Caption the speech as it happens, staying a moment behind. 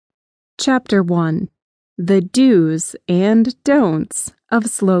Chapter 1. The Do's and Don'ts of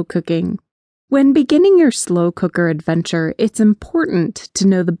Slow Cooking. When beginning your slow cooker adventure, it's important to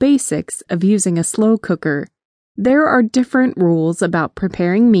know the basics of using a slow cooker. There are different rules about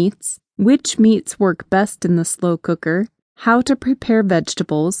preparing meats, which meats work best in the slow cooker, how to prepare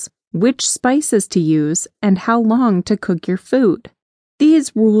vegetables, which spices to use, and how long to cook your food.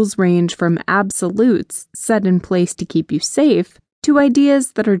 These rules range from absolutes set in place to keep you safe to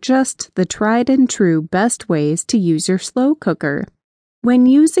ideas that are just the tried and true best ways to use your slow cooker. When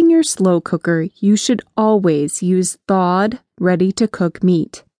using your slow cooker, you should always use thawed, ready-to-cook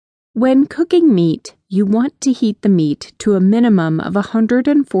meat. When cooking meat, you want to heat the meat to a minimum of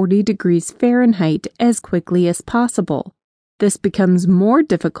 140 degrees Fahrenheit as quickly as possible. This becomes more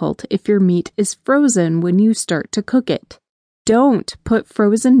difficult if your meat is frozen when you start to cook it. Don't put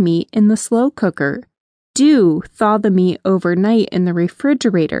frozen meat in the slow cooker. Do thaw the meat overnight in the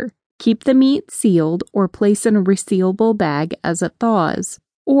refrigerator. Keep the meat sealed or place in a resealable bag as it thaws,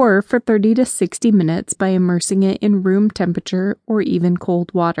 or for 30 to 60 minutes by immersing it in room temperature or even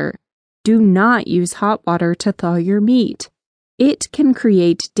cold water. Do not use hot water to thaw your meat. It can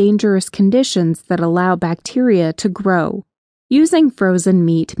create dangerous conditions that allow bacteria to grow. Using frozen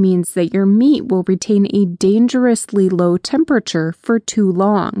meat means that your meat will retain a dangerously low temperature for too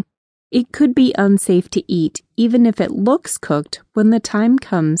long. It could be unsafe to eat even if it looks cooked when the time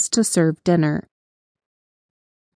comes to serve dinner.